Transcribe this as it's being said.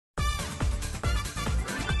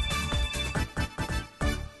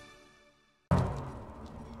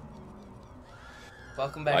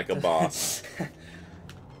Welcome back. Like a boss.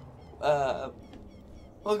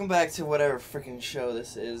 Welcome back to whatever freaking show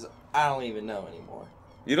this is. I don't even know anymore.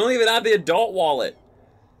 You don't even have the adult wallet.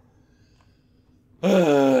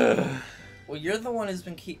 Well, you're the one who's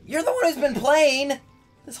been You're the one who's been playing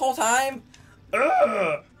this whole time.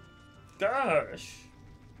 Gosh.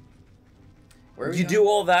 Where You do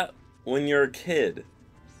all that when you're a kid.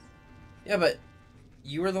 Yeah, but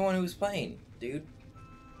you were the one who was playing, dude.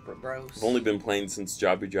 Bros. I've only been playing since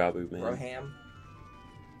Jabu Jabu, man. Broham.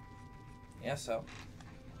 Yeah, so.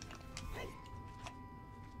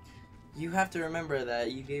 You have to remember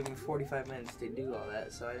that you gave me 45 minutes to do all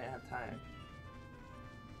that, so I didn't have time.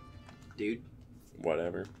 Dude.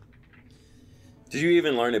 Whatever. Did you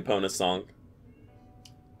even learn Epona's song?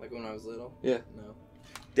 Like when I was little? Yeah. No.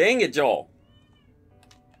 Dang it, Joel.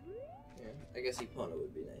 Yeah, I guess Epona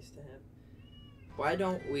would be nice to have. Why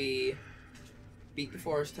don't we beat the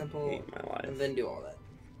Forest Temple Hate my life. and then do all that?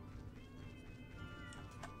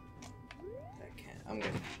 I can't. I'm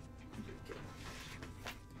gonna.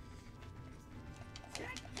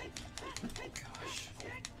 Gosh.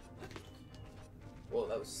 Whoa,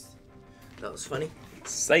 that was funny.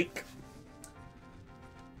 Psych.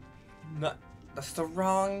 No, that's the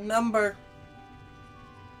wrong number.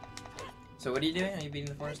 So what are you doing? Are you beating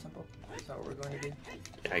the Forest Temple? Is that what we're going to do?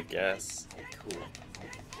 I guess. Cool.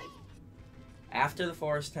 After the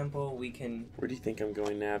Forest Temple, we can... Where do you think I'm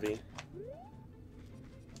going, Navi?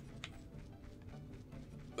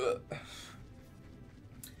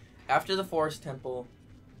 After the Forest Temple,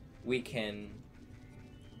 we can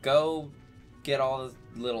go get all the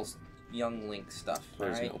little young Link stuff.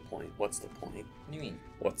 There's right? no point. What's the point? What do you mean?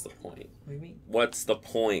 What's the point? What do you mean? What's the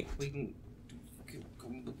point? We can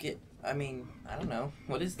get... I mean, I don't know.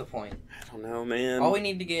 What is the point? I don't know, man. All we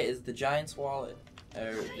need to get is the Giant's wallet,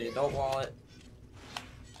 or the adult wallet,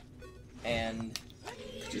 and...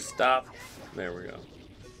 Could you stop? There we go.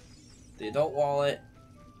 The adult wallet.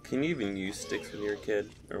 Can you even use sticks when you're a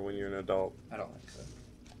kid? Or when you're an adult? I don't think so.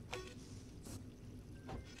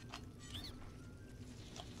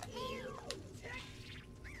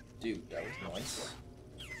 Dude, that was nice.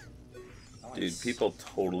 Dude, people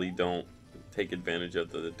totally don't take advantage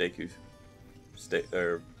of the Deku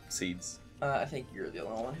seeds. I think you're the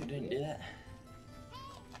only one who didn't do that.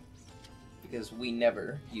 Because we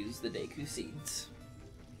never use the Deku seeds.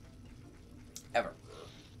 Ever.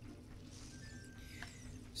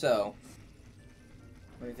 So,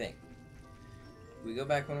 what do you think? We go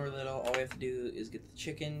back when we're little, all we have to do is get the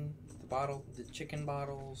chicken bottles,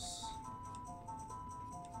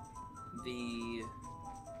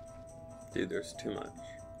 Dude, there's too much.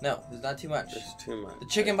 No, there's not too much. There's too much. The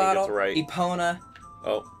chicken I think bottle, it's right. Epona.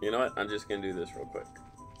 Oh, you know what? I'm just gonna do this real quick.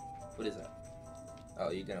 What is that? Oh,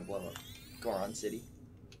 you're gonna blow up Goron City.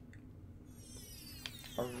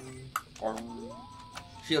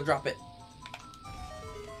 Shield drop it.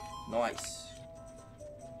 Nice.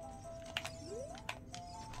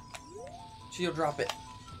 Shield drop it.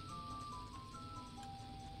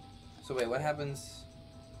 So wait, what happens?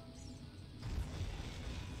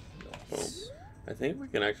 Nice. Boom. I think we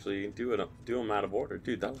can actually do them out of order.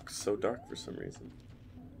 Dude, that looks so dark for some reason.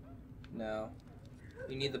 No.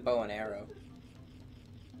 You need the bow and arrow.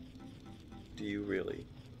 Do you really?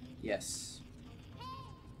 Yes.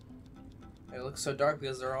 It looks so dark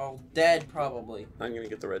because they're all dead, probably. I'm gonna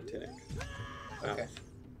get the red tunic. Okay.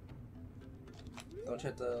 Don't you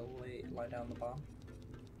have to lie down the bomb?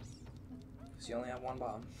 Because you only have one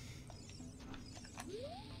bomb.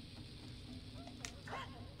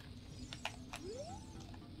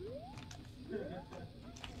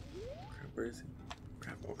 Crap, where is he?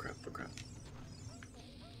 Crap, oh crap, oh crap.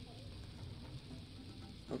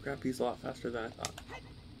 Oh crap, he's a lot faster than I thought.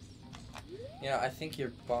 Yeah, I think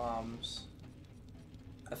your bombs...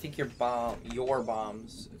 your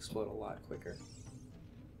bombs explode a lot quicker.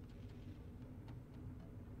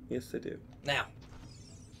 Yes, they do. Now!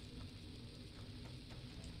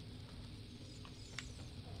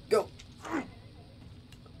 Go!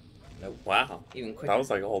 Nope. Wow. Even quicker. That was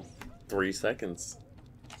like a whole 3 seconds.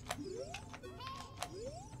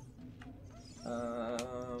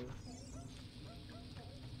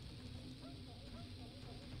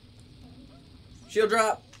 Shield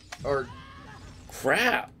drop! Or...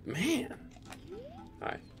 Crap, man.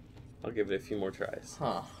 Alright. I'll give it a few more tries.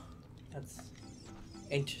 Huh. That's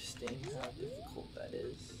interesting how difficult that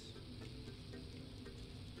is.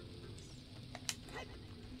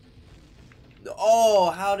 Oh,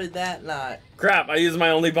 how did that not? Crap, I used my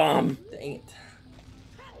only bomb. Dang it.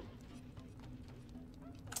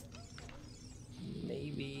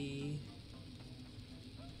 Maybe...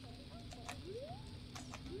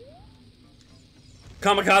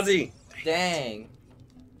 Kamikaze! Dang.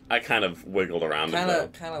 I kind of wiggled around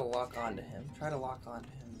it, Kind of lock onto him. Try to lock onto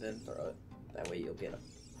him, then throw it. That way you'll get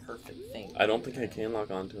a perfect thing. I don't think I can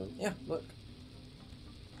lock onto him. Yeah, look.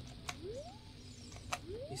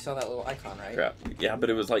 You saw that little icon, right? Crap. Yeah, but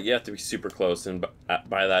it was like you have to be super close, and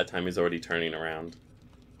by that time he's already turning around.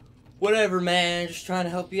 Whatever, man. Just trying to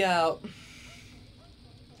help you out.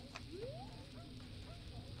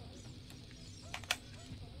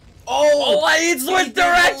 Oh, I switched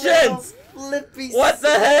directions! Flippy. What the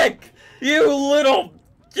heck? You little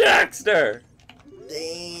jackster!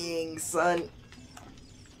 Dang, son.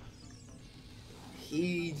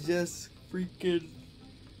 He just freaking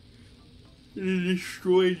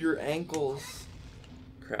destroyed your ankles.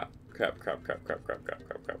 Crap.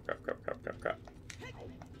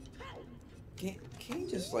 Can you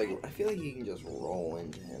just like? I feel like you can just roll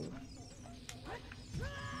into him.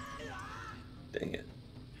 Dang it.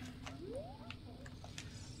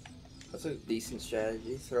 That's a decent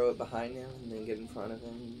strategy. Throw it behind him and then get in front of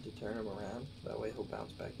him to turn him around. That way he'll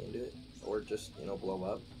bounce back into it. Or just, you know, blow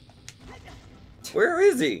up. Where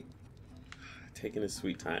is he? Taking his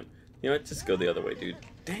sweet time. You know what? Just go the other way, dude.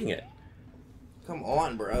 Dang it. Come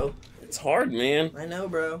on, bro. It's hard, man. I know,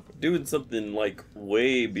 bro. Doing something, like,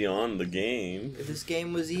 way beyond the game. If this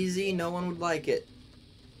game was easy, no one would like it.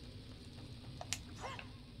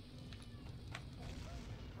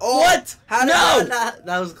 Oh, what? How did No!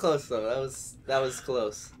 That was close, though. That was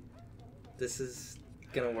close. This is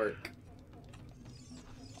gonna work.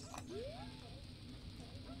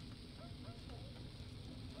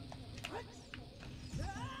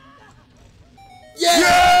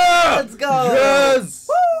 Yeah! Let's go! Yes!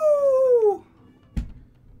 Woo!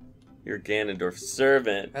 Your Ganondorf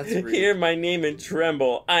servant. That's rude. Hear my name and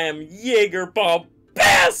tremble. I am Jaeger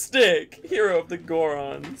Bombastic, hero of the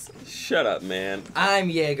Gorons. Shut up, man. I'm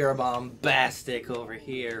Jaeger Bombastic over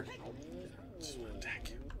here. Just want to attack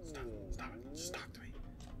you. Stop it. Just talk to me.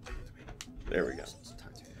 There we go.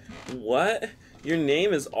 What? Your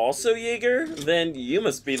name is also Jaeger? Then you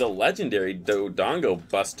must be the legendary Dodongo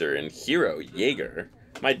Buster and hero Jaeger.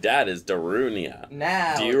 My dad is Darunia.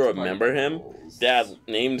 Now, do you remember him? Pebbles. Dad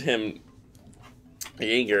named him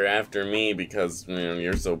Jaeger after me because, you know,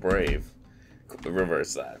 you're so brave.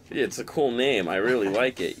 Reverse that. It's a cool name. I really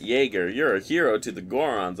like it. Jaeger, you're a hero to the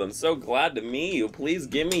Gorons. I'm so glad to meet you. Please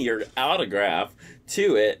give me your autograph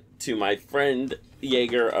to my friend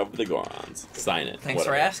Jaeger of the Gorons. Sign it. Thanks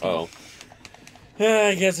Whatever. for asking. Oh.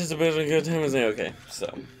 I guess it's a bit of a good time to say okay.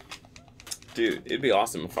 So, dude, it'd be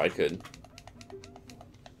awesome if I could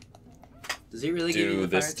Does he really give you do the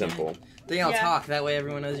this fire temple. Then I'll Yeah. talk. That way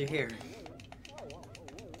everyone knows you're here.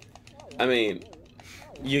 I mean,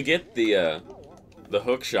 you get the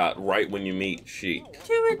hook shot right when you meet Sheik.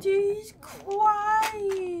 Timothy's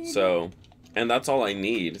quiet. So, and that's all I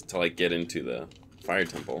need to like get into the fire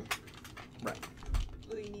temple. Right.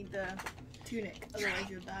 Well, you need the tunic, otherwise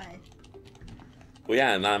you'll die. Well,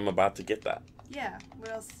 yeah, and I'm about to get that. Yeah, what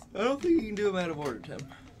else? I don't think you can do them out of order, Tim.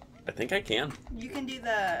 I think I can. You can do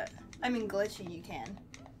the, glitching you can.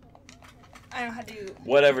 I don't know how to do...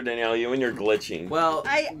 Whatever, Danielle, you and your glitching. Well,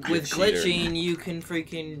 with cheater. glitching, you can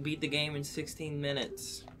freaking beat the game in 16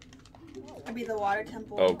 minutes. I'd be the water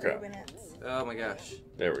temple Oh, in 3 crap. minutes. Oh my gosh.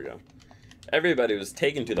 There we go. Everybody was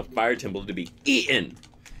taken to the fire temple to be eaten.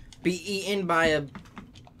 Be eaten by a...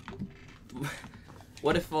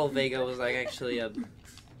 What if Volvega was like actually a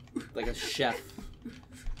chef?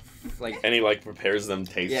 Like, And he like prepares them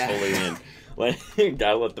tastefully Yeah. and like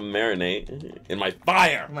gotta let them marinate in my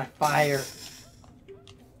fire. my fire.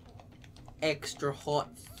 Extra hot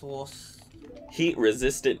sauce. Heat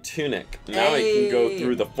resistant tunic. Now I can go Hey.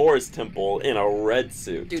 through the forest temple in a red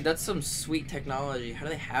suit. Dude, that's some sweet technology. How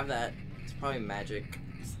do they have that? It's probably magic.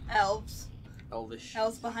 Elves. Elvish.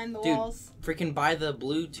 Elves behind the Dude. walls. Freaking buy the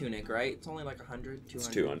blue tunic, right? It's only like 100, 200. It's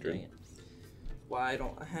 200. Dang it.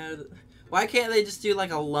 Why can't they just do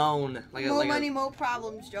like a loan? More money, more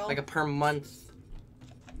problems, Joel. Like a per month.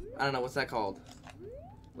 I don't know, what's that called?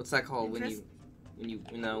 What's that called Interest?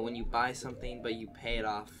 when you buy something but you pay it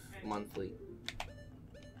off monthly?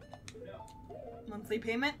 Monthly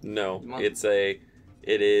payment? No, Month-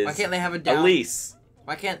 it is Why can't they have a a down lease.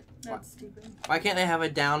 Why can't That's stupid. Why can't they have a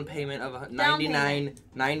down payment of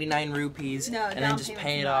 99 rupees No, and down then just pay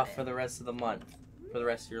payment's it not off it. for the rest of the month, for the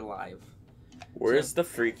rest of your life? Where's the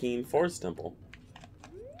freaking forest temple?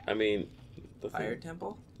 I mean, the Fire thing.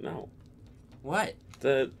 temple? No, What?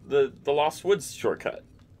 the Lost Woods shortcut.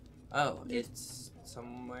 Oh, it's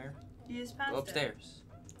somewhere. You just passed Go upstairs.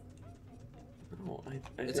 No, I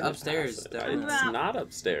It's didn't upstairs, pass it. Darren. It's not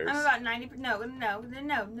upstairs. I'm about 90. No.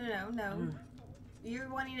 You're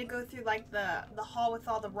wanting to go through like the hall with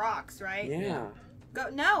all the rocks, right? Yeah. Go.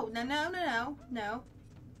 No.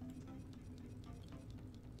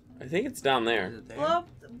 I think it's down Is there. it there?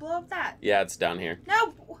 Blow up that. Yeah, it's down here.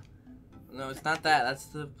 No. No, it's not that. That's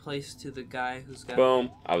the place to the guy who's got.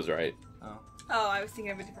 Boom. I was right. Oh, I was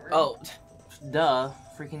thinking of a different room. Oh, duh!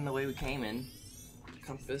 Freaking the way we came in.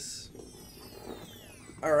 Compass.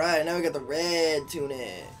 All right, now we got the red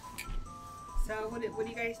tunic. So what are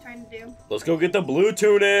you guys trying to do? Let's go get the blue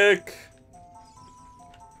tunic.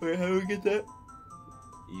 Wait, how do we get that?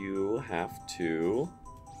 You have to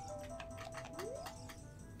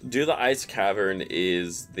do the ice cavern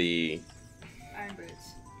is the Iron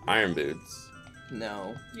boots. iron boots,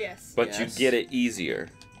 No. Yes. but Yes. you get it easier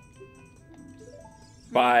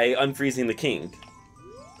by unfreezing the king.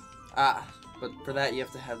 Ah, but for that you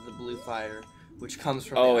have to have the blue fire, which comes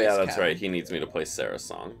from. Oh the yeah, ice that's cavern. right. He needs me to play Sarah's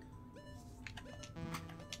song.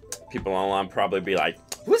 People online probably be like,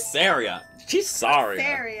 "Who's Sarah? She's sorry."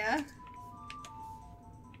 Saria.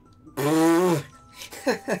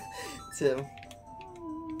 Tim,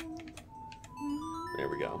 There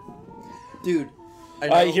we go. dude. I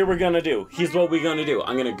All right, know- here we're gonna do. Here's what we're gonna do.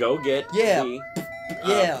 I'm gonna go get. Yeah. The,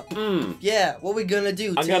 Yeah. mm, Yeah, what we gonna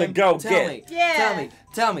do? I'm Tim? gonna go tell get- me. Yeah.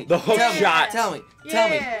 Tell me. The hook tell me, shot. Tell me.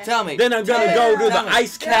 Yeah. Tell me. then I'm gonna Yeah. go to Tell the me.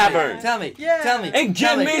 ice cavern Tell me. Yeah. Tell me. and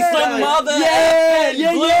tell give me Tell some me. mother Yeah. effing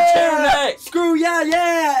Yeah. blue Yeah. tunic. Screw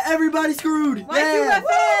yeah. Everybody screwed. Why'd you yeah. ref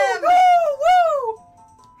him?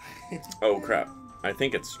 Woo. Oh crap! I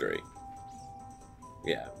think it's straight.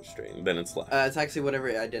 Yeah, it was straight. Then it's left. It's actually whatever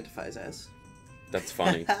it identifies as. That's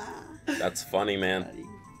funny. That's funny, man.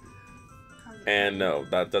 And no,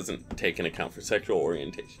 that doesn't take into account for sexual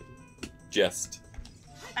orientation. Just.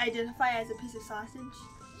 Identify as a piece of sausage.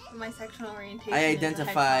 My sexual orientation. I is a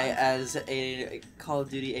identify hedgehog. as a Call of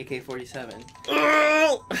Duty AK-47.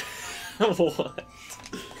 What?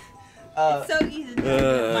 It's so easy. To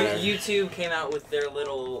My Uh, YouTube came out with their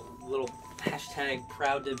little hashtag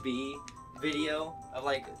proud to be video of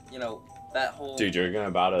like, you know, that whole Dude, you're gonna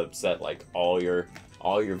about to upset like all your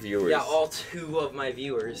viewers. yeah, all 2 of my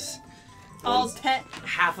viewers. All One's- 10.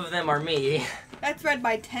 Half of them are me. That's read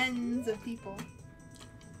by tens of people.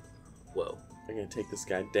 Whoa. They're gonna take this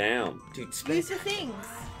guy down. Dude, Use space the things.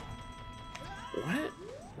 What?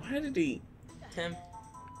 Why did he? Tim.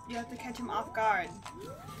 You have to catch him off guard.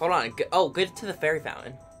 Hold on. Oh, good to the fairy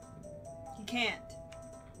fountain. You can't.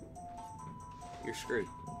 You're screwed.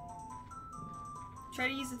 Try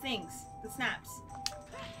to use the things. The snaps.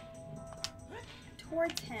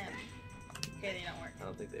 Towards him. Okay, they don't work. I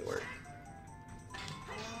don't think they work.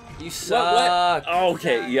 You What? suck. Oh,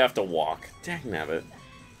 okay, you have to walk. Dang nabbit.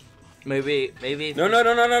 Maybe if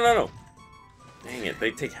No. Dang it,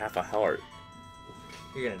 they take half a heart.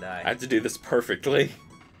 you're gonna die. I have to do this perfectly.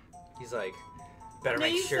 He's like, better No,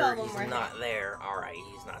 make you still sure have one he's more not there. Alright,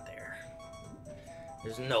 he's not there.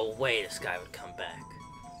 There's no way this guy would come back.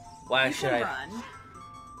 Why You should can I? run.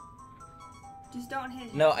 Just don't hit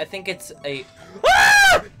him. No, I think it's a.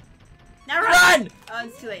 Now run! Run! Oh,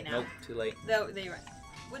 it's too late now. Nope, too late. They run.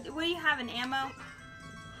 What do you have in ammo?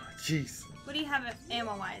 Jeez. What do you have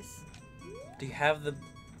ammo-wise? Do you have the,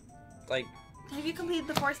 like, Have you completed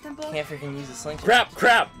the Force Temple? can't freaking use the slingshot?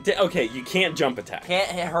 Crap. Okay, you can't jump attack.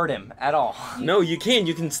 Can't hurt him at all. No, you can.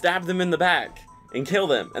 You can stab them in the back and kill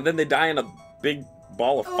them, and then they die in a big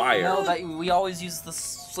ball of fire. No, that we always use the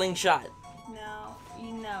slingshot. No,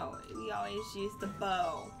 you know, we always use the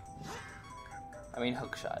bow. I mean,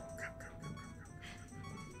 hook shot.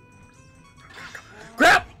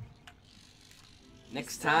 Crap!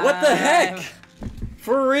 Next time. What the heck?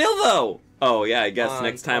 For real though? Oh yeah, I guess On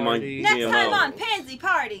next time on party. Next GMO. time on Pansy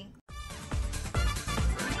Party.